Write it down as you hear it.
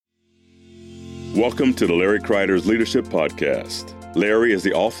Welcome to the Larry Kreider's Leadership Podcast. Larry is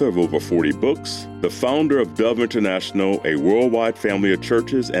the author of over 40 books, the founder of Dove International, a worldwide family of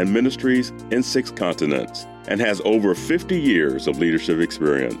churches and ministries in 6 continents, and has over 50 years of leadership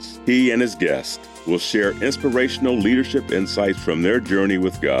experience. He and his guests will share inspirational leadership insights from their journey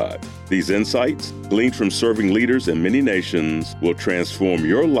with God. These insights, gleaned from serving leaders in many nations, will transform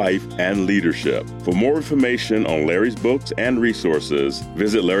your life and leadership. For more information on Larry's books and resources,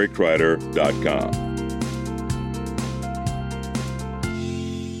 visit LarryKreider.com.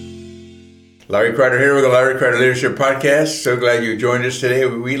 Larry Kreider here with the Larry Kreider Leadership Podcast. So glad you joined us today.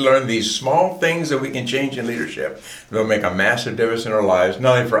 We learn these small things that we can change in leadership. They'll make a massive difference in our lives,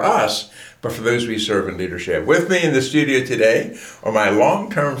 not only for us, but for those we serve in leadership. With me in the studio today are my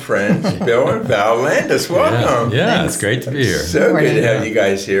long-term friends, Bill and Val Landis. Welcome. Yeah, it's great to be here. So good to have you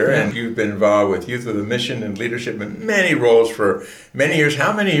guys here. Yeah. And you've been involved with Youth with a Mission and leadership in many roles for many years.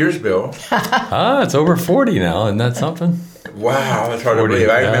 How many years, Bill? It's over 40 now. Isn't that something? Wow, that's hard to believe.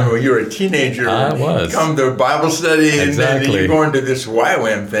 I remember when you were a teenager, you come to Bible study, and then you go into this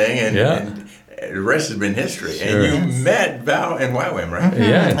YWAM thing, and the rest has been history. Sure. And you met Val in YWAM, right? Mm-hmm.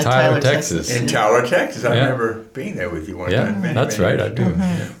 Yeah, in Tyler, Texas. In Tyler, Texas. I remember being there with you one time. That's right, I do.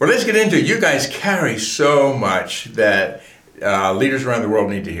 Mm-hmm. Well, let's get into it. You guys carry so much that leaders around the world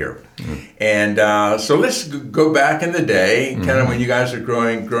need to hear. Mm-hmm. And so let's go back in the day, kind of when you guys are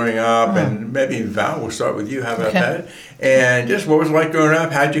growing up, and maybe Val, we'll start with you. How about that? And just what was it like growing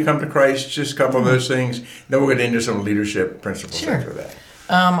up? How did you come to Christ? Just a couple of those things. Then we'll get into some leadership principles after that.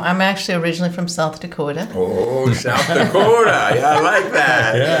 I'm actually originally from South Dakota. Oh, South Dakota. Yeah, I like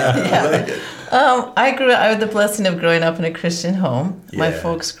that. I like it. I had the blessing of growing up in a Christian home. Yeah. My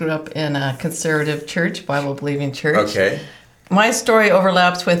folks grew up in a conservative church, Bible-believing church. Okay. My story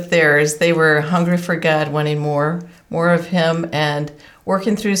overlaps with theirs. They were hungry for God, wanting more of Him, and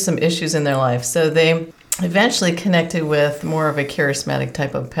working through some issues in their life. So they eventually connected with more of a charismatic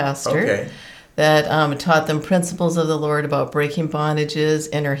type of pastor that taught them principles of the Lord about breaking bondages,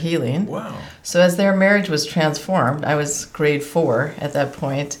 inner healing. Wow. So as their marriage was transformed, I was grade 4 at that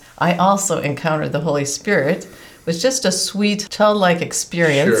point, I also encountered the Holy Spirit. It was just a sweet, childlike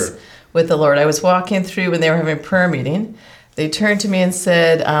experience with the Lord. I was walking through when they were having a prayer meeting. They turned to me and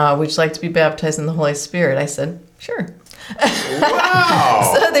said, would you like to be baptized in the Holy Spirit? I said, sure.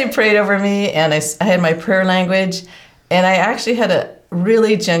 Wow. So they prayed over me, and I had my prayer language, and I actually had a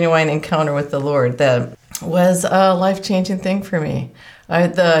really genuine encounter with the Lord that was a life-changing thing for me.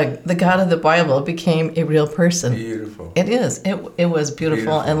 The God of the Bible became a real person. Beautiful. It is. It was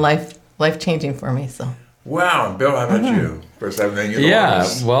beautiful and life-changing for me. So. Wow. Bill, how about you? First I've known you.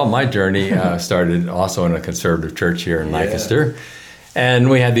 Well, my journey started also in a conservative church here in Lancaster. And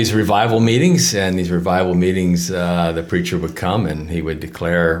we had these revival meetings, the preacher would come and he would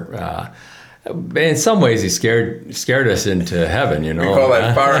declare, in some ways he scared us into heaven, you know. We call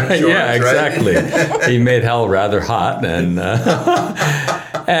that fire insurance, yeah, exactly. Right? He made hell rather hot, and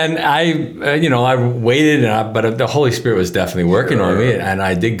and I waited, but the Holy Spirit was definitely working on me, and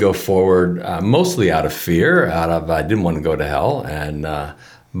I did go forward mostly out of fear, I didn't want to go to hell, and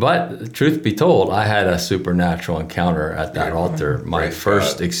but truth be told, I had a supernatural encounter at that altar. My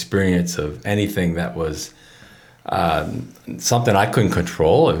first experience of anything that was something I couldn't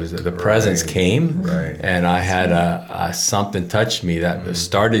control. It was the presence came, and I had something touched me that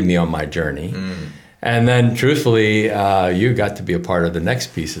started me on my journey. And then, truthfully, you got to be a part of the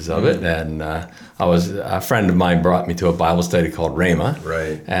next pieces of it. And a friend of mine brought me to a Bible study called Rhema.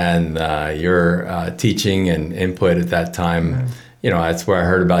 Right. And your teaching and input at that time, that's where I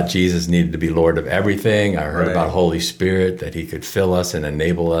heard about Jesus needed to be Lord of everything. I heard about Holy Spirit, that He could fill us and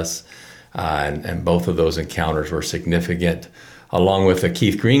enable us. And both of those encounters were significant, along with a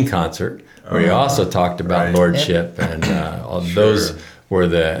Keith Green concert, where he also talked about lordship, and those were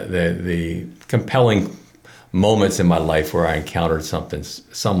the compelling moments in my life where I encountered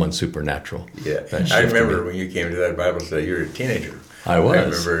someone supernatural. Yeah, I remember when you came to that Bible study, you were a teenager. I was. I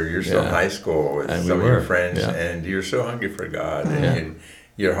remember you're still in high school with some of your friends, and you're so hungry for God, and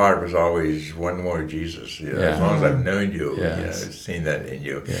your heart was always one more Jesus. As long as I've known you, I've seen that in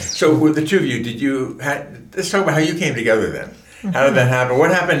you. Yes. So with the two of you, let's talk about how you came together then. Mm-hmm. How did that happen?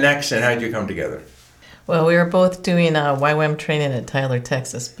 What happened next, and how did you come together? Well, we were both doing YWAM training at Tyler,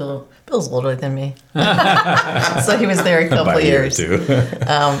 Texas. Bill's older than me, so he was there a couple of years.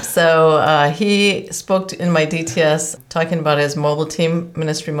 So he spoke in my DTS, talking about his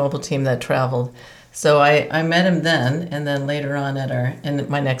ministry mobile team that traveled. So I met him then, and then later on in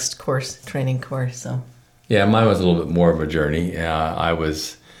my next training course. So. Yeah, mine was a little bit more of a journey.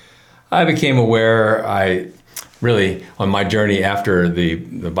 I became aware really on my journey after the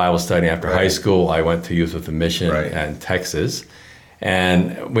Bible study, after high school, I went to Youth with a Mission in Texas.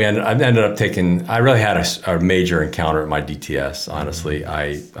 And I ended up taking, I really had a major encounter at my DTS, honestly.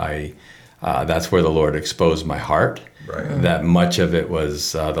 That's where the Lord exposed my heart. Right. That much of it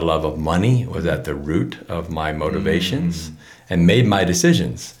was the love of money was at the root of my motivations and made my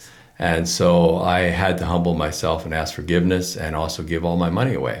decisions. And so I had to humble myself and ask forgiveness and also give all my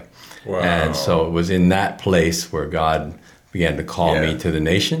money away. Wow. And so it was in that place where God began to call me to the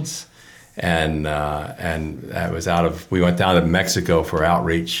nations. And that was we went down to Mexico for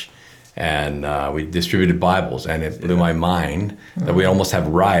outreach, and we distributed Bibles, and it blew my mind that we almost have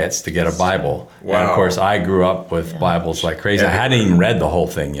riots to get a Bible. Wow. And of course, I grew up with Bibles like crazy. I hadn't even read the whole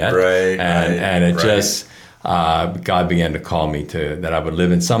thing yet. And it just, God began to call me that I would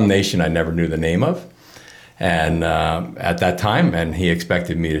live in some nation I never knew the name of. And at that time, and he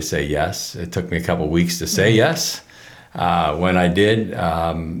expected me to say yes. It took me a couple of weeks to say yes. When I did,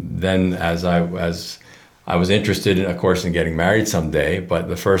 then as I was interested, of course, in getting married someday, but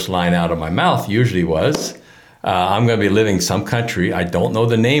the first line out of my mouth usually was, I'm going to be living some country. I don't know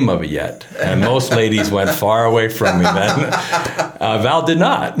the name of it yet. And most ladies went far away from me then. Val did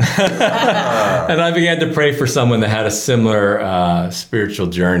not. And I began to pray for someone that had a similar spiritual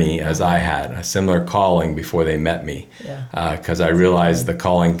journey as I had, a similar calling before they met me. Because I realized the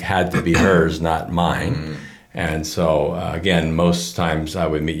calling had to be hers, not mine. And so, again, most times I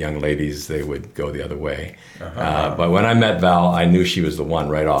would meet young ladies, they would go the other way. But when I met Val, I knew she was the one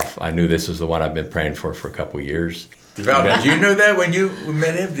right off. I knew this was the one I've been praying for a couple of years. Val, did you know that when you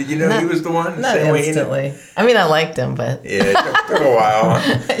met him? Did you know he was the one? Not instantly. I mean, I liked him, but... Yeah, it took a while.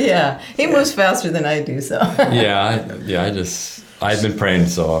 He moves faster than I do, so... I've been praying,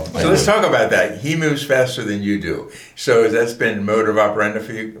 so let's talk about that. He moves faster than you do. So that's been modus operandi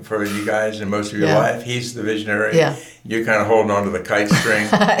for you guys in most of your life. He's the visionary. Yeah. You're kind of holding on to the kite string.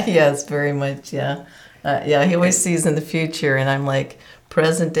 Yes, very much. Yeah. He always sees in the future, and I'm like,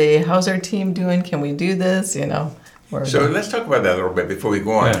 present day. How's our team doing? Can we do this? So let's talk about that a little bit before we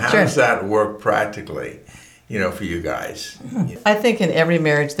go on. How does that work practically? For you guys. I think in every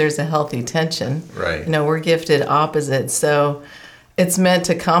marriage there's a healthy tension. Right. We're gifted opposites, so. It's meant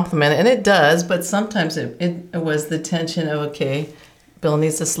to complement, and it does, but sometimes it was the tension of, okay, Bill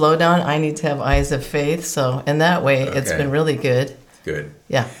needs to slow down, I need to have eyes of faith, so in that way, it's been really good. Good.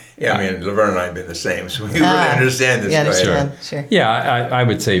 Yeah. Yeah, I mean, Laverne and I have been the same, so we really understand this. Sure. Yeah, I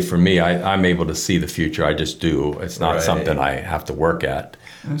would say for me, I'm able to see the future, I just do. It's not something I have to work at.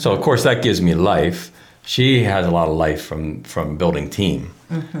 Mm-hmm. So, of course, that gives me life. She has a lot of life from building team,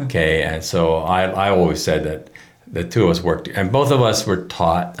 okay? And so I always said that the two of us worked, and both of us were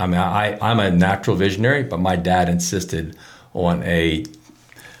taught. I mean, I'm a natural visionary, but my dad insisted on a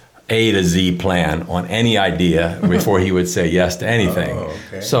to Z plan on any idea before he would say yes to anything.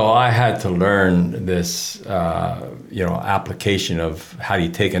 So I had to learn this, application of how do you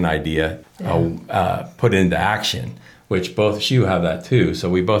take an idea, put it into action, which both you have that too. So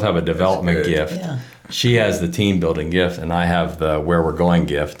we both have a development gift. Yeah. She has the team building gift, and I have the where we're going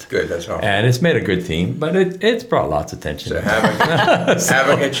gift. Good, that's awesome. And it's made a good team, but it's brought lots of tension. So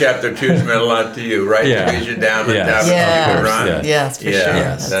Habakkuk chapter 2 has meant a lot to you, right? The vision down and down. Yes, for sure.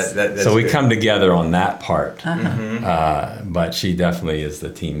 Yes. That's so we good. come together on that part. But she definitely is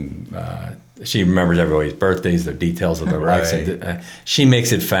the team. She remembers everybody's birthdays, the details of their lives. And, she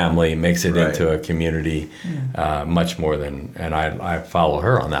makes it family, makes it into a community much more than, and I follow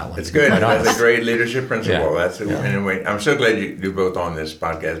her on that one. It's good. That's a great leadership principle. Anyway, I'm so glad you're both on this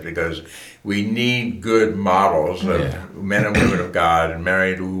podcast because we need good models of men and women of God and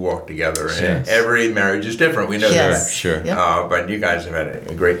married who walk together. And every marriage is different. We know that. Sure. But you guys have had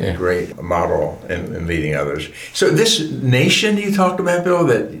a great model in leading others. So this nation you talked about, Bill,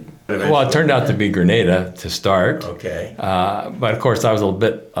 that... Well, it turned out to be Grenada to start. Okay. But of course, I was a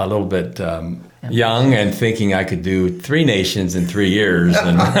little bit young and thinking I could do 3 nations in 3 years,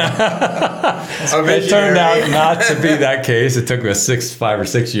 and it turned out not to be that case. It took us 5 or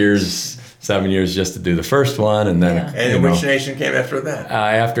 6 years, 7 years just to do the first one, and then. And which nation came after that?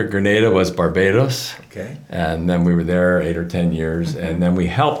 After Grenada was Barbados. Okay. And then we were there 8 or 10 years, and then we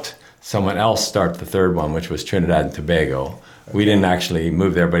helped someone else start the third one, which was Trinidad and Tobago. We didn't actually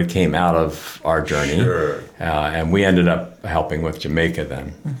move there, but it came out of our journey. Sure. And we ended up helping with Jamaica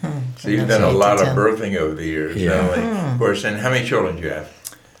then. So you've done a lot of birthing over the years, of course. And how many children do you have?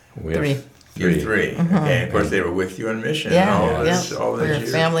 We have Three. Okay. Of course, they were with you on mission. Yeah, all those we're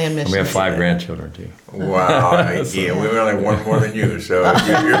years. family and mission. And we have 5 grandchildren too. Wow. Yeah, we only have one more than you, so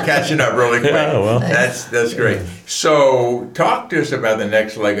you're catching up really quick. Yeah, well. That's great. So, talk to us about the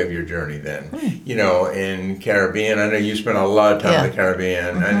next leg of your journey then. You know, in Caribbean, I know you spent a lot of time in the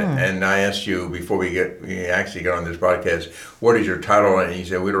Caribbean, and I asked you before we actually got on this podcast, what is your title? And you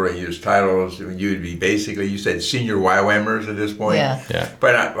said we don't really use titles. You'd be basically, you said senior YWAMers at this point. Yeah.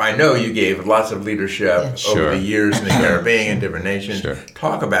 But I know you gave lots of leadership over the years in the Caribbean and different nations.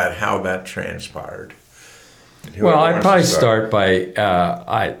 Talk about how that transpired. Well, I'd probably start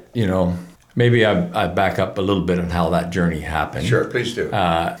by, maybe I back up a little bit on how that journey happened. Sure, please do.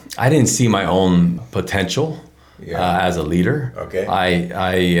 I didn't see my own potential as a leader. Okay.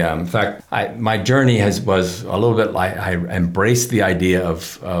 In fact, my journey was a little bit like I embraced the idea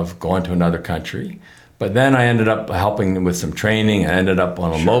of going to another country. But then I ended up helping them with some training. I ended up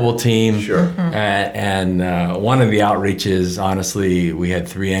on a mobile team. Sure. And one of the outreaches, honestly, we had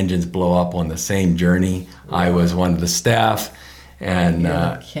 3 engines blow up on the same journey. Wow. I was one of the staff. And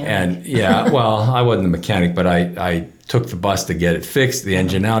well, I wasn't the mechanic, but I took the bus to get it fixed, the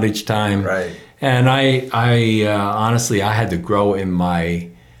engine out each time. Right. And I honestly, I had to grow in my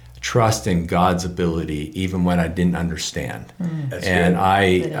trust in God's ability, even when I didn't understand. That's and good.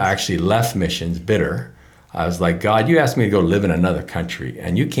 I actually left missions bitter. I was like, God, you asked me to go live in another country,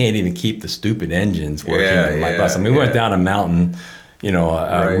 and you can't even keep the stupid engines working in my bus. I mean, we went down a mountain,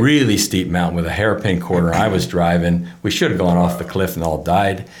 a really steep mountain with a hairpin corner. I was driving. We should have gone off the cliff and all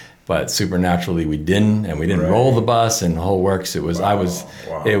died, but supernaturally we didn't, and we didn't roll the bus and the whole works. It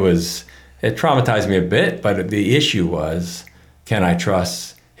traumatized me a bit, but the issue was, can I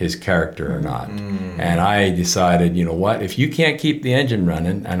trust his character or not? And I decided, you know what, if you can't keep the engine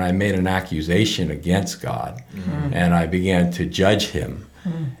running, and I made an accusation against God, and I began to judge him.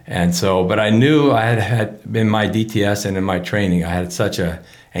 And so, but I knew I had in my DTS and in my training, I had such a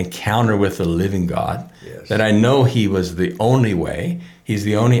encounter with the living God that I know he was the only way. He's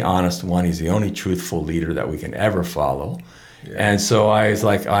the only honest one. He's the only truthful leader that we can ever follow. And so I was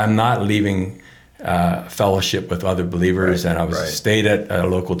like, I'm not leaving fellowship with other believers, and I was stayed at a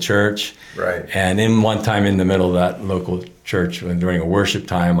local church. And in one time in the middle of that local church, when during a worship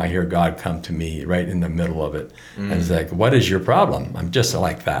time, I hear God come to me right in the middle of it, and he's like, "What is your problem?" I'm just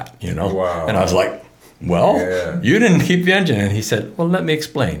like that, Wow. And I was like, "Well, you didn't keep the engine." And he said, "Well, let me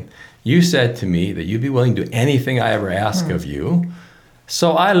explain. You said to me that you'd be willing to do anything I ever ask of you.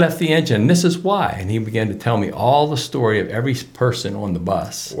 So I left the engine, and this is why." And he began to tell me all the story of every person on the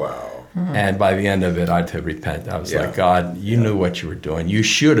bus. Wow. And by the end of it, I had to repent. I was like, God, you knew what you were doing. You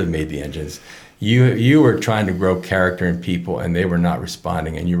should have made the engines. You were trying to grow character in people, and they were not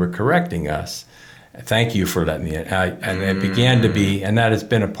responding, and you were correcting us. Thank you for letting me in. And it began to be, and that has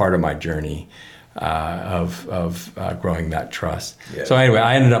been a part of my journey of growing that trust. So anyway,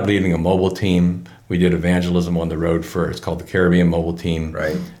 I ended up leading a mobile team. We did evangelism on the road it's called the Caribbean Mobile Team.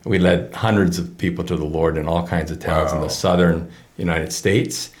 We led hundreds of people to the Lord in all kinds of towns in the southern United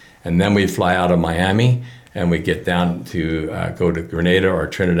States. And then we'd fly out of Miami, and we'd get down to go to Grenada or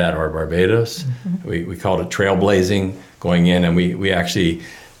Trinidad or Barbados. We called it trailblazing, going in, and we actually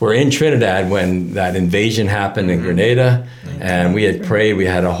were in Trinidad when that invasion happened in Grenada, and we had prayed. We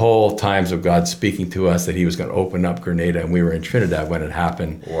had a whole times of God speaking to us that he was going to open up Grenada, and we were in Trinidad when it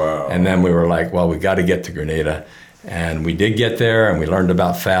happened. Wow. And then we were like, well, we got to get to Grenada. And we did get there, and we learned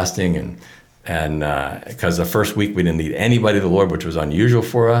about fasting, and because the first week we didn't lead anybody to the Lord, which was unusual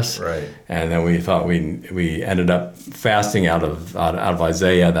for us. And then we thought we ended up fasting out of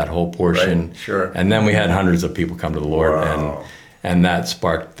Isaiah, that whole portion. And then we had hundreds of people come to the Lord, and that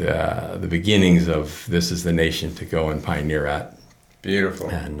sparked the beginnings of this is the nation to go and pioneer at. Beautiful.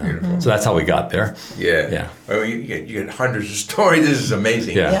 And, so that's how we got there. Well, you get hundreds of stories. This is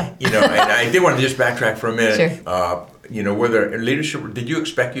amazing. Yeah. And I did want to just backtrack for a minute. Sure. Were there leadership? Did you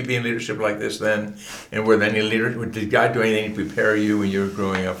expect you to be in leadership like this then? And were there any leaders? Did God do anything to prepare you when you were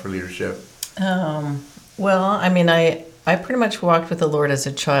growing up for leadership? Well, I mean, I pretty much walked with the Lord as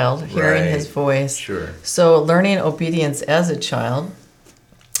a child, hearing his voice. So learning obedience as a child,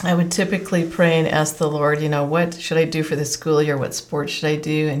 I would typically pray and ask the Lord, what should I do for the school year? What sport should I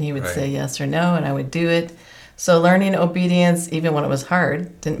do? And he would say yes or no, and I would do it. So learning obedience, even when it was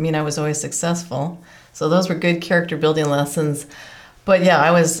hard, didn't mean I was always successful. So those were good character building lessons. But yeah,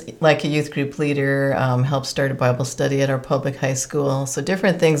 I was like a youth group leader, helped start a Bible study at our public high school. So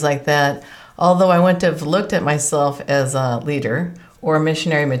different things like that. Although I wouldn't have looked at myself as a leader or a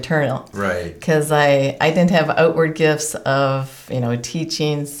missionary maternal. Because I didn't have outward gifts of,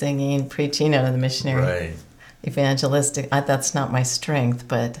 teaching, singing, preaching, the missionary evangelistic. That's not my strength,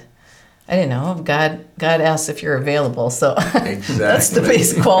 but I didn't know. God asks if you're available. So Exactly. that's the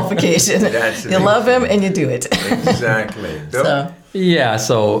basic qualification. You love him and you do it. Exactly. Bill? So, Yeah,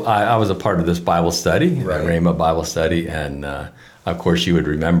 so I was a part of this Bible study, Right. Rhema Bible study, and of course you would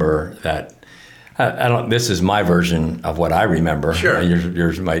remember that. I don't. This is my version of what I remember. Sure.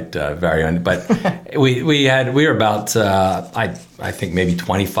 Yours might vary on, but we were about I think maybe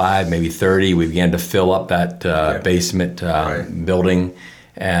 25, maybe 30. We began to fill up that basement Right. building.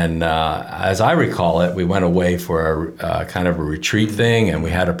 And as I recall it, we went away for a kind of a retreat thing, and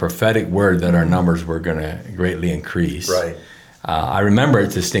we had a prophetic word that our numbers were going to greatly increase. Right. I remember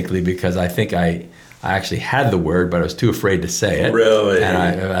it distinctly because I think I actually had the word, but I was too afraid to say it. Really? And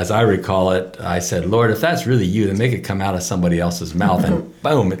as I recall it, I said, Lord, if that's really you, then make it come out of somebody else's mouth. And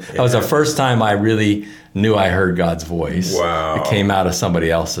boom, that was the first time I really knew I heard God's voice. Wow. It came out of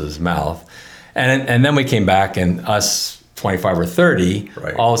somebody else's mouth. And then we came back, and us 25 or 30,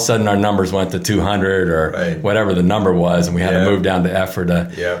 Right. all of a sudden our numbers went to 200 or Right. whatever the number was, and we had Yeah. to move down to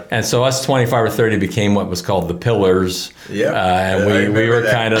Ephrata. Yeah. And so us 25 or 30 became what was called the pillars. Yeah. And I we remember were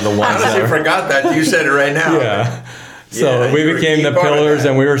that. kind of the ones I honestly that were, forgot that. You said it right now. yeah. So Yeah, we you were a became key the part of pillars, that.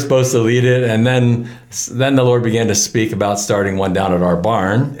 and we were supposed to lead it. And then the Lord began to speak about starting one down at our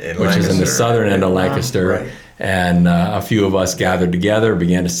barn, In which is in the Lancaster. southern end of Lancaster. Right. And a few of us gathered together,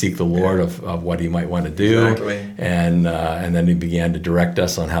 began to seek the Lord of what He might want to do, Exactly. and then He began to direct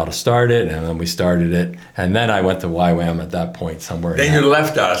us on how to start it, and then we started it. And then I went to YWAM at that point somewhere. Then you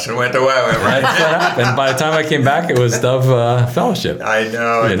left us and went to YWAM, right? That's what happened. By the time I came back, it was Dove Fellowship. I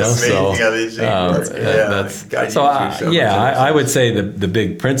know. You It's know, amazing so, how these things work. that's God so. uses you so much. I would say the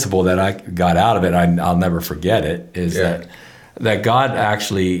big principle that I got out of it, I'll never forget it, is Yeah. that God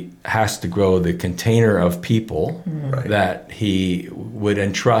actually has to grow the container of people Right. that He would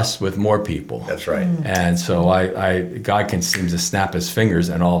entrust with more people. That's right. And so God can seem to snap His fingers,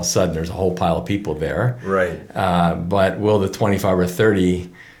 and all of a sudden there's a whole pile of people there. Right. But will the 25 or 30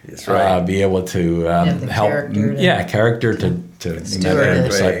 That's right. be able to the help? character to- Character to Steward mentor and it.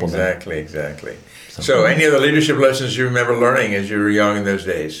 disciple them. Exactly. So, any of the leadership lessons you remember learning as you were young in those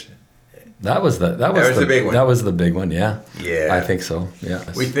days? That was the big one. That was the big one. Yeah. Yeah. I think so. Yeah.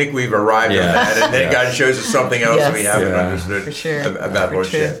 We think we've arrived Yeah. at that, and then God shows us something else that we Yes. haven't Yeah. understood For sure. about For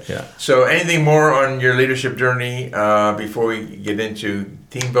Lordship. sure. Yeah. So, anything more on your leadership journey before we get into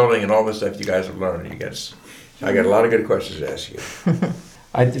team building and all the stuff you guys have learned? I got a lot of good questions to ask you.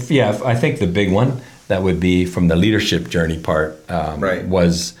 I think the big one that would be from the leadership journey part Right.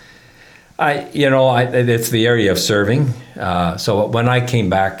 was, it's the area of serving. So when I came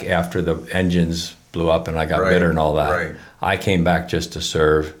back after the engines blew up and I got Right. bitter and all that, Right. I came back just to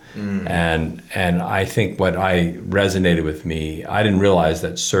serve. And I think what resonated with me, I didn't realize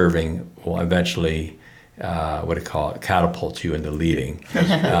that serving will eventually catapult you into leading.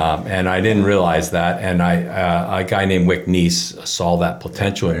 And I didn't realize that. And a guy named Wick Neese saw that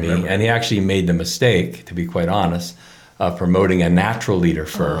potential in me, remember. and he actually made the mistake, to be quite honest, of promoting a natural leader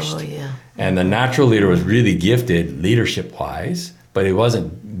first. Oh, yeah. And the natural leader was really gifted leadership-wise, but he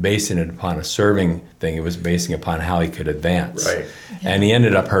wasn't basing it upon a serving thing. It was basing upon how he could advance. Right. And he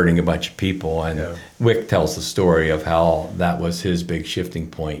ended up hurting a bunch of people. And Yeah. Wick tells the story of how that was his big shifting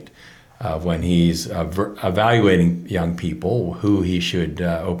point when he's evaluating young people who he should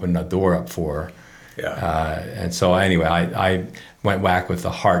open a door up for. Yeah. And so anyway, I went back with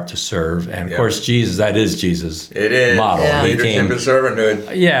the heart to serve. And of Yeah. course, that is Jesus' It is. model. Yeah. He Leadership came, is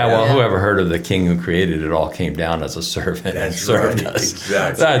servanthood. yeah, well, Yeah. whoever heard of the king who created it all came down as a servant and That's served right, us.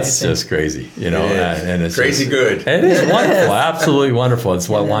 exactly. That's just crazy, It is. and it's Crazy just- good. It is wonderful, absolutely wonderful. It's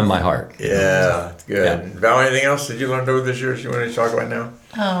what won my heart. Yeah, good. Yeah. Val, anything else that you learned over this year you want to talk about now?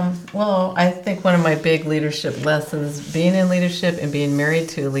 Well, I think one of my big leadership lessons, being in leadership and being married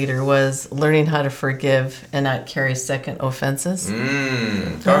to a leader, was learning how to forgive and not carry second offenses.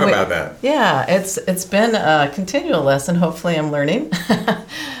 Talk about that. Yeah, it's been a continual lesson. Hopefully, I'm learning.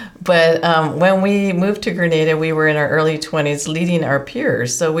 But when we moved to Grenada, we were in our early 20s leading our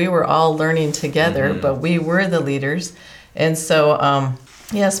peers. So we were all learning together, but we were the leaders. And so,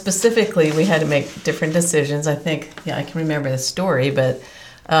 specifically, we had to make different decisions. I think, I can remember the story, but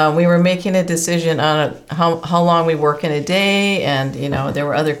we were making a decision on how long we work in a day. And, there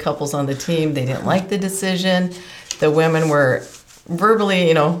were other couples on the team. They didn't like the decision. The women were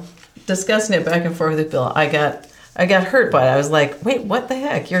verbally, discussing it back and forth with Bill. I got hurt by it. I was like, wait, what the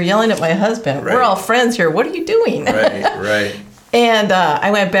heck? You're yelling at my husband. Right. We're all friends here. What are you doing? Right. And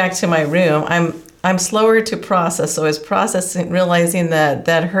I went back to my room. I'm slower to process, so I was processing, realizing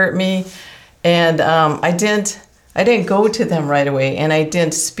that hurt me, and I didn't go to them right away, and I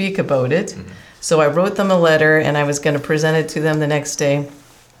didn't speak about it. So I wrote them a letter, and I was going to present it to them the next day.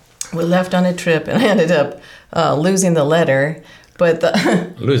 we left on a trip, and I ended up losing the letter. But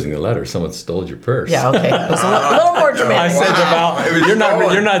losing the letter, someone stole your purse. Yeah, okay. It was a little more dramatic. I said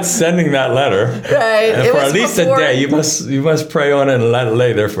you're not sending that letter. Right. And for at least a day. You must pray on it and let it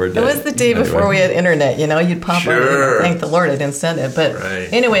lay there for a day. It was the day before we had internet. You'd pop on. Thank the Lord I didn't send it. But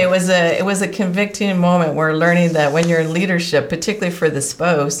anyway, it was a convicting moment where learning that when you're in leadership, particularly for the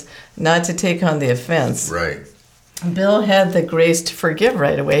spouse, not to take on the offense. Right. Bill had the grace to forgive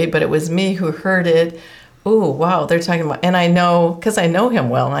right away, but it was me who heard it. Oh, wow, they're talking about, and I know, because I know him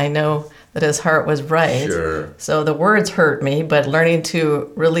well, I know that his heart was right. Sure. So the words hurt me, but learning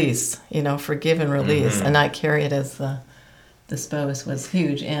to release, forgive and release, and not carry it as the spouse was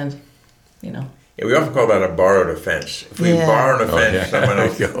huge. And, Yeah, we often call that a borrowed offense. If we borrow an offense from someone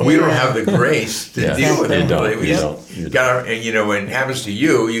else, we don't have the grace to deal with it. You gotta, when it happens to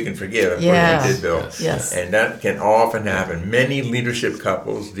you, you can forgive. Of course you did, Bill. Yes. And that can often happen. Many leadership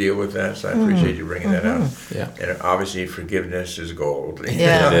couples deal with that, so I appreciate you bringing that up. Yeah. And obviously, forgiveness is gold.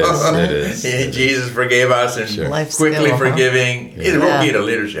 Yeah. It is. Jesus forgave us, and quickly forgiving is a real key to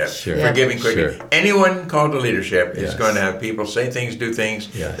leadership. Sure. Forgiving quickly. Sure. Anyone called to leadership is going to have people say things, do things,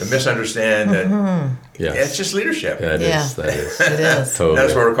 that misunderstand that. Yes. It's just leadership. That is. It is. Totally.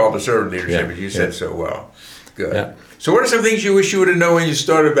 That's what we're called to serve leadership, as you said so well. Good. Yeah. So what are some things you wish you would have known when you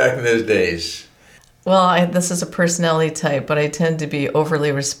started back in those days? Well, this is a personality type, but I tend to be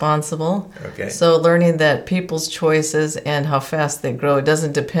overly responsible. Okay. So learning that people's choices and how fast they grow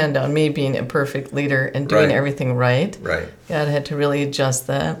doesn't depend on me being a perfect leader and doing everything right. Right. God had to really adjust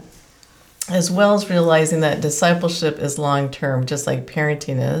that. As well as realizing that discipleship is long-term, just like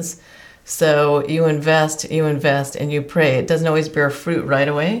parenting is. So you invest, and you pray. It doesn't always bear fruit right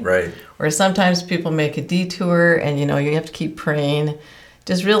away. Right. Or sometimes people make a detour, and you have to keep praying.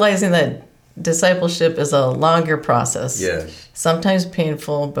 Just realizing that discipleship is a longer process. Yes. Sometimes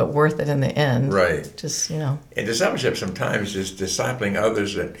painful, but worth it in the end. Right. Just, And discipleship sometimes is discipling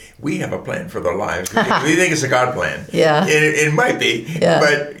others that we have a plan for their lives. We think it's a God plan. Yeah. It might be. Yeah.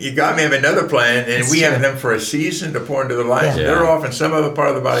 But God may have another plan, and It's we true. have them for a season to pour into their lives. Yeah. They're off in some other part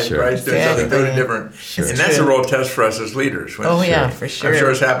of the body of Christ doing something totally different. Sure. And that's a real test for us as leaders. For sure. I'm sure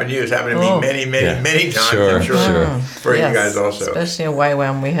it's happened to you. It's happened to me many times. Sure. I'm sure for you guys also. Especially in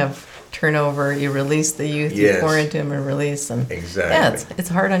YWAM, we have turnover. You release the youth, you pour into them and release them. Exactly. Yeah, it's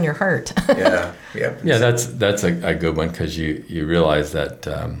hard on your heart. Yeah. Yeah, that's a good one, because you realize that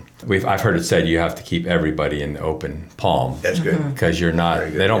I've heard it said you have to keep everybody in open palm. That's good. Because you're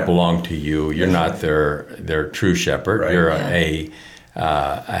not, they don't belong to you. You're not their true shepherd. Right. You're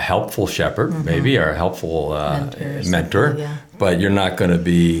a helpful shepherd, maybe, or a helpful mentor. Yeah. But you're not going to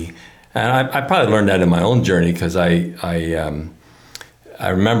be. And I probably learned that in my own journey, because I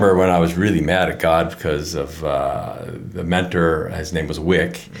remember when I was really mad at God because of the mentor, his name was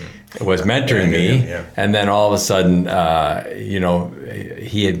Wick, was mentoring me. And then all of a sudden,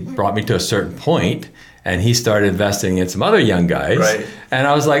 he had brought me to a certain point, and he started investing in some other young guys. Right. And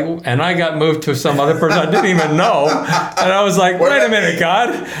I was like, and I got moved to some other person I didn't even know. And I was like, wait a minute,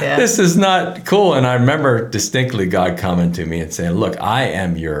 God, this is not cool. And I remember distinctly God coming to me and saying, look, I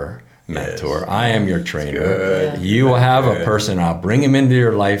am your mentor. Yes. I am your trainer. You will have a person. I'll bring him into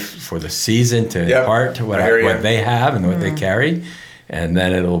your life for the season to impart to what they have and what they carry, and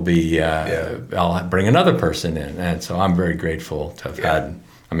then it'll be. I'll bring another person in, and so I'm very grateful to have had.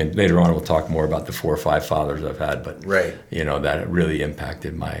 I mean, later on we'll talk more about the 4 or 5 fathers I've had, but that really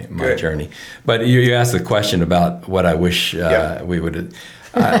impacted my journey. But you asked the question about what I wish we would have.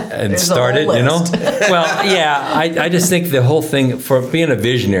 And started, Well, yeah, I just think the whole thing, for being a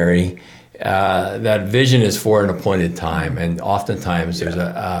visionary, that vision is for an appointed time, and oftentimes there's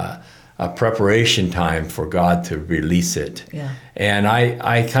a preparation time for God to release it. Yeah. And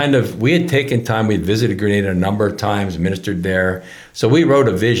we had taken time, we'd visited Grenada a number of times, ministered there. So we wrote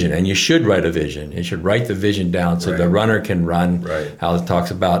a vision, and you should write a vision. You should write the vision down so the runner can run, how it talks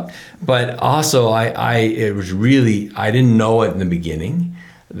about. But also, I didn't know it in the beginning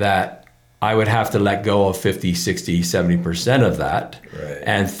that I would have to let go of 50, 60, 70% of that. Right.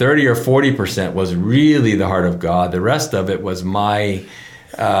 And 30 or 40% was really the heart of God. The rest of it was my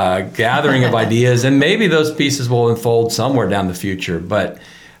gathering of ideas, and maybe those pieces will unfold somewhere down the future. But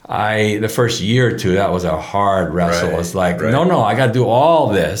the first year or two, that was a hard wrestle. It's like, no, I got to do all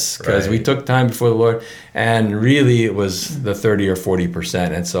this, because we took time before the Lord, and really it was the 30 or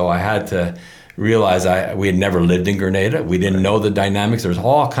 40%. And so I had to realize we had never lived in Grenada. We didn't know the dynamics. There's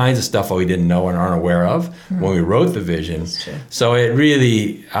all kinds of stuff that we didn't know and aren't aware of when we wrote the vision. So it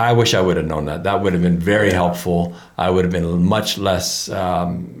really, I wish I would have known that. That would have been very helpful. I would have been much less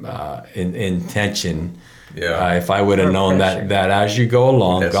in tension Yeah. If I would have known that as you go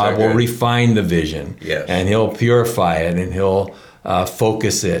along, That's God so will good. refine the vision, Yes. and He'll purify it, and He'll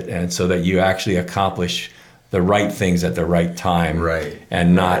focus it, and so that you actually accomplish the right things at the right time, Right.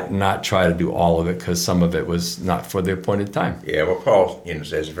 and not try to do all of it, because some of it was not for the appointed time. Yeah, well, Paul,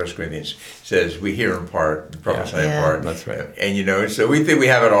 says in 1 Corinthians, says we hear in part, prophesy in Yeah. part. That's right. And, so we think we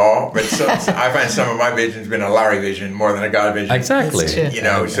have it all, but I find some of my vision's been a Larry vision more than a God vision. Exactly. That's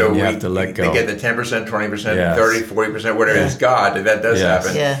true. So And you we have to let go. They get the 10%, 20%, Yes. 30, 40%, whatever it is, God, that does Yes.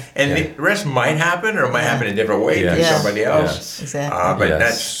 happen. Yeah. And Yeah. the rest might happen, or it might happen in a different way Yes. to Yeah. somebody else. Yes. Exactly. But Yes.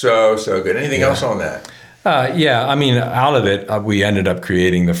 that's so good. Anything else on that? Out of it, we ended up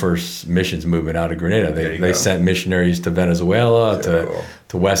creating the first missions movement out of Grenada. There you They go. sent missionaries to Venezuela, So cool.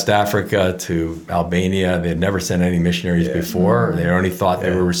 to West Africa, to Albania. They had never sent any missionaries before. They only thought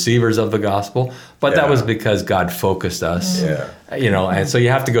they were receivers of the gospel. But that Yeah. was because God focused us. Yeah. And so you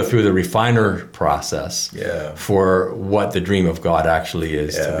have to go through the refiner process Yeah. for what the dream of God actually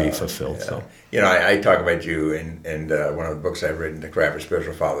is to be Yeah, fulfilled. yeah. So. I talk about you in one of the books I've written, The Craft of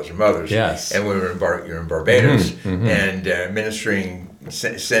Spiritual Fathers and Mothers. Yes. And we were you're in Barbados and ministering,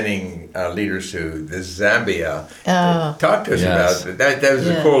 sending leaders to the Zambia. Oh. Talk to us Yes. about that. That was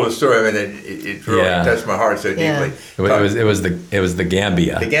the Yeah. coolest story. I mean, it really Yeah. touched my heart so Yeah. deeply. It was the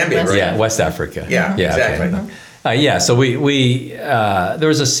Gambia. The Gambia, right? Yeah, West Africa. Yeah, exactly. Okay. So we there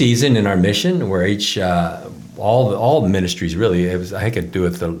was a season in our mission where each all the ministries really, I could do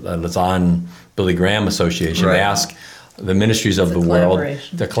with the Lausanne Billy Graham Association. Right. They ask the ministries of It's a the world,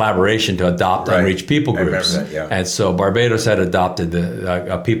 collaboration. the collaboration to adopt Right. unreached people I remember groups. that, yeah. And so Barbados had adopted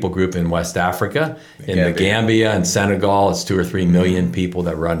a people group in West Africa, in the Gambia and Senegal. It's 2 or 3 million people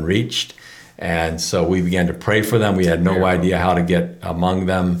that were unreached. And so we began to pray for them. We had no idea how to get among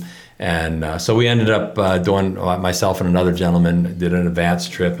them. And so we ended up doing, myself and another gentleman did an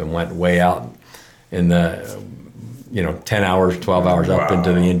advanced trip and went way out in the, 10 hours, 12 hours up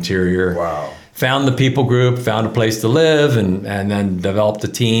into the interior. Wow. Found the people group, found a place to live, and then developed a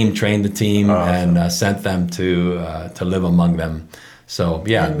team, trained the team, and sent them to live among them. So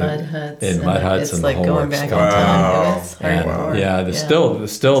In mud huts. in mud huts, It's and like the whole going works back in come time. Wow. It's and hardcore.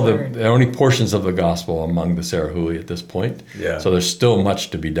 there's still hard. the only portions of the gospel among the Sarahui at this point. Yeah. So there's still much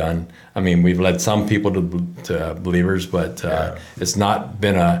to be done. I mean, we've led some people to believers, but it's not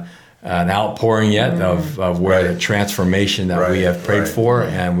been an outpouring yet of where the transformation that we have prayed for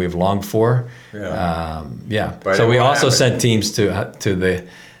and we've longed for. Yeah. But So it we won't also happen. sent teams to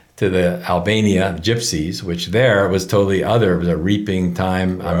the Albania gypsies, which there was totally other. It was a reaping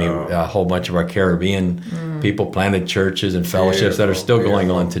time. I mean, a whole bunch of our Caribbean people planted churches and fellowships that are still going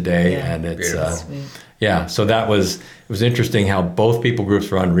on today, Yeah. and it's Beautiful. so that was it was interesting how both people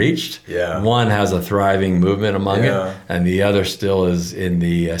groups were unreached. Yeah. One has a thriving movement among Yeah. it, and the other still is in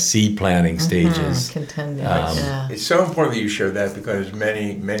the seed planting stages. Contending. It's so important that you share that because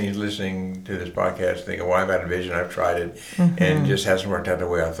many listening to this podcast think, well, I've had a vision, I've tried it, and it just hasn't worked out the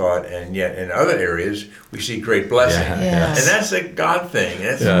way I thought. And yet in other areas, we see great blessing. Yeah. Yes. And that's a God thing.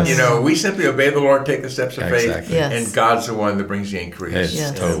 That's, Yes. we simply obey the Lord, take the steps of faith, Exactly. Yes. and God's the one that brings the increase. It's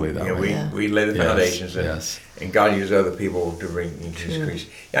Yes. totally that way. We lay the Yes. foundations, and God uses other people to bring increase.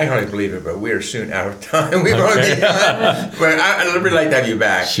 I can hardly believe it, but we are soon out of time. We've already done. But I'd really like to have you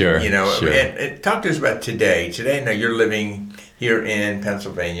back. Sure, sure. And talk to us about today. Today, now you're living here in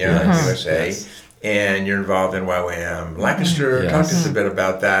Pennsylvania, USA, Yes. and you're involved in YWAM Lancaster. Yes. Talk to us a bit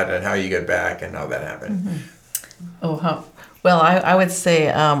about that and how you get back and how that happened. Well, I would say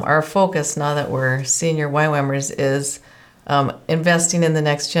our focus now that we're senior YWAMers is investing in the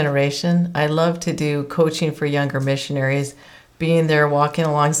next generation. I love to do coaching for younger missionaries, being there, walking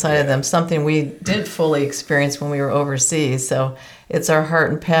alongside of them, something we did fully experience when we were overseas. So it's our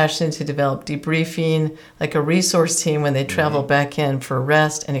heart and passion to develop debriefing, like a resource team when they travel back in for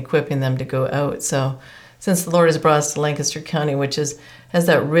rest and equipping them to go out. So since the Lord has brought us to Lancaster County, which has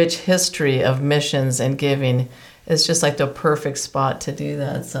that rich history of missions and giving, it's just like the perfect spot to do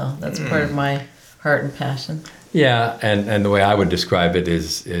that. So that's part of my heart and passion. Yeah, and the way I would describe it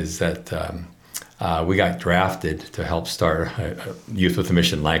is that we got drafted to help start Youth with a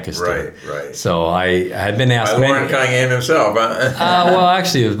Mission Lancaster. Right. So I had been asked By Lauren Cunningham himself, huh? well,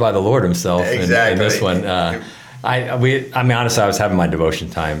 actually, it was by the Lord Himself. Exactly. In this one, I mean, honestly, I was having my devotion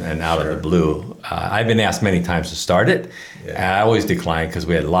time, and out of the blue, I've been asked many times to start it. Yeah. And I always declined because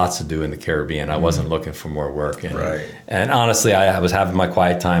we had lots to do in the Caribbean. I wasn't looking for more work. Right. And honestly, I was having my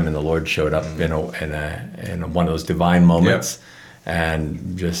quiet time, and the Lord showed up in one of those divine moments.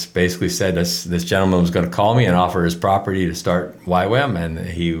 and just basically said this gentleman was going to call me and offer his property to start YWAM, and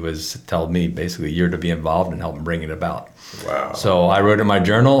he was told me basically a year to be involved and help him bring it about. Wow. So I wrote in my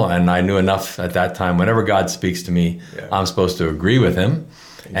journal, and I knew enough at that time. Whenever God speaks to me, I'm supposed to agree with him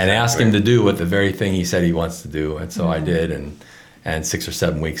and ask him to do what the very thing he said he wants to do. And so I did, and 6 or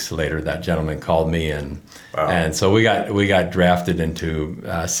 7 weeks later, that gentleman called me, and so we got drafted into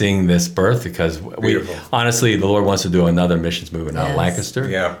seeing this birth, because honestly, the Lord wants to do another missions movement out of Lancaster.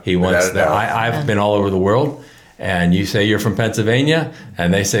 Yeah, He wants that. I've been all over the world. And you say you're from Pennsylvania,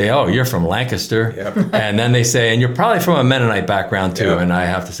 and they say, "Oh, you're from Lancaster," and then they say, "And you're probably from a Mennonite background too." And I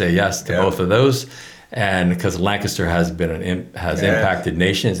have to say yes to both of those, and because Lancaster has impacted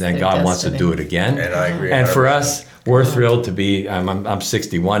nations, and God wants to do it again. And I agree. And for us, we're thrilled to be. I'm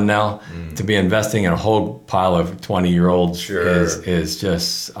 61 now. To be investing in a whole pile of 20-year-olds is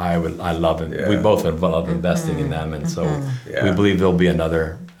just I love it. We both love investing in them, and so we believe there'll be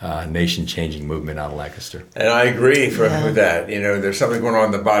another nation-changing movement out of Lancaster. And I agree with that. There's something going on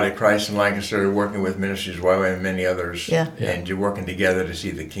in the body of Christ in Lancaster, working with Ministries YWAM and many others, and you're working together to see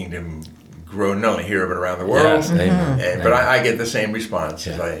the kingdom grow, not only here but around the world. Yes, amen. But I get the same response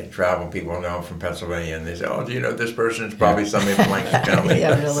as I travel. People know I'm from Pennsylvania, and they say, "Oh, do you know this person? It's probably somebody from Lancaster County,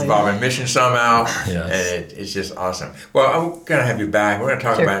 involved in mission somehow." And it's just awesome. Well, I'm going to have you back. We're going to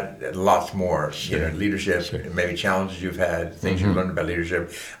talk about lots more, leadership, maybe challenges you've had, things you've learned about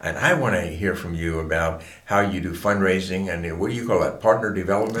leadership. And I want to hear from you about how you do fundraising, and what do you call that, partner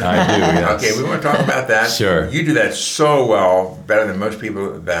development? I do, yes. Okay, we want to talk about that. Sure. You do that so well, better than most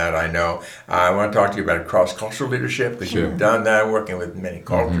people that I know. I want to talk to you about cross-cultural leadership, because you've done that, working with many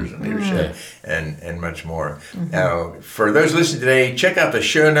cultures and leadership, and much more. Now, for those listening today, check out the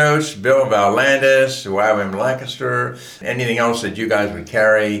show notes, Bill Vallandis, YWAM Lancaster, anything else that you guys would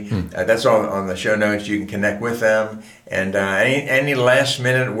carry. That's all on the show notes. You can connect with them. And any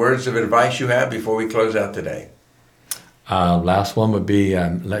last-minute words of advice you have before we close out today? Last one would be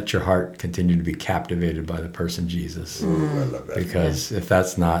let your heart continue to be captivated by the person Jesus. Ooh, I love that. Because if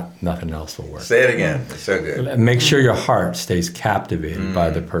that's not, nothing else will work. Say it again. It's so good. Make sure your heart stays captivated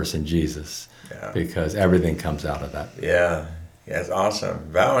by the person Jesus, because everything comes out of that. Yeah. That's awesome.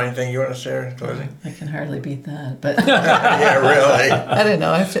 Val, anything you want to share in closing? I can hardly beat that, but Yeah, really. I don't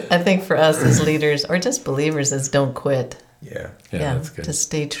know. I think for us as leaders, or just believers, is don't quit. Yeah, that's good. Just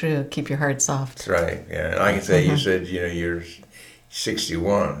stay true. Keep your heart soft. that's right. Yeah, and I can say you said you're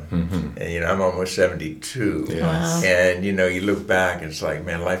 61, and I'm almost 72. Yeah. Wow. And you look back, and it's like,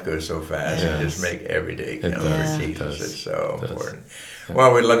 man, life goes so fast. Yes. And just make every day count does. for It Jesus. does. It's so It does. important.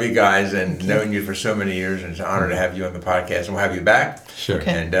 Well, we love you guys, and known you for so many years, and it's an honor to have you on the podcast, and we'll have you back. Sure.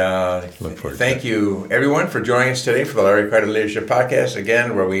 Okay. And Look forward to thank you, everyone, for joining us today for the Larry Kreider Leadership Podcast,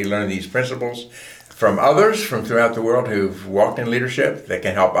 again, where we learn these principles from others from throughout the world who've walked in leadership that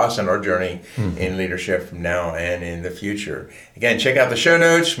can help us in our journey in leadership now and in the future. Again, check out the show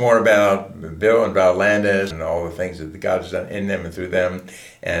notes, more about Bill and Val Landis and all the things that God has done in them and through them.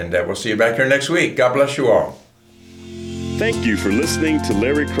 And we'll see you back here next week. God bless you all. Thank you for listening to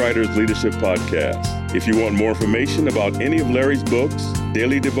Larry Kreider's Leadership Podcast. If you want more information about any of Larry's books,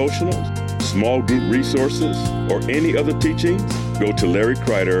 daily devotionals, small group resources, or any other teachings, go to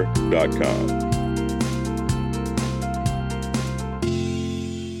larrykreider.com.